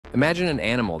Imagine an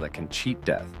animal that can cheat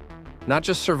death, not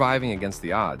just surviving against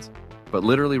the odds, but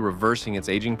literally reversing its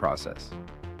aging process.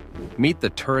 Meet the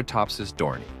Turritopsis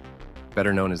dohrnii,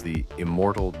 better known as the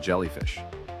immortal jellyfish.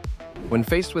 When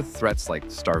faced with threats like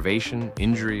starvation,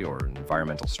 injury, or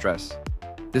environmental stress,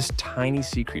 this tiny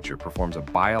sea creature performs a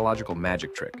biological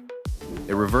magic trick.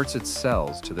 It reverts its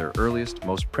cells to their earliest,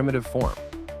 most primitive form,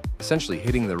 essentially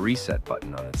hitting the reset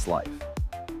button on its life.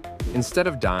 Instead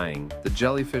of dying, the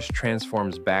jellyfish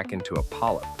transforms back into a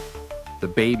polyp, the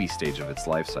baby stage of its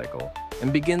life cycle,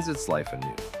 and begins its life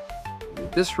anew.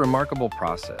 This remarkable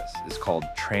process is called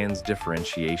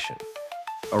transdifferentiation,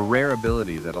 a rare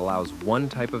ability that allows one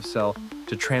type of cell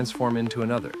to transform into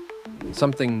another,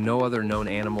 something no other known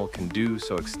animal can do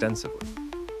so extensively.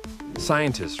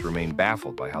 Scientists remain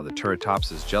baffled by how the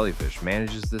Turritopsis jellyfish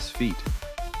manages this feat,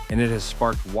 and it has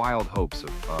sparked wild hopes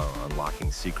of unlocking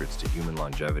secrets to human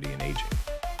longevity and aging.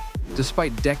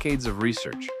 Despite decades of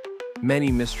research,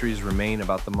 many mysteries remain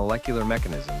about the molecular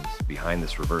mechanisms behind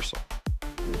this reversal.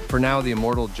 For now, the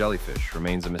immortal jellyfish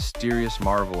remains a mysterious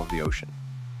marvel of the ocean,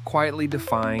 quietly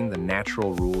defying the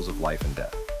natural rules of life and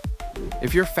death.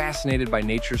 If you're fascinated by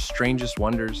nature's strangest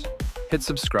wonders, hit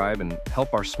subscribe and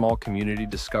help our small community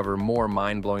discover more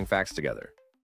mind-blowing facts together.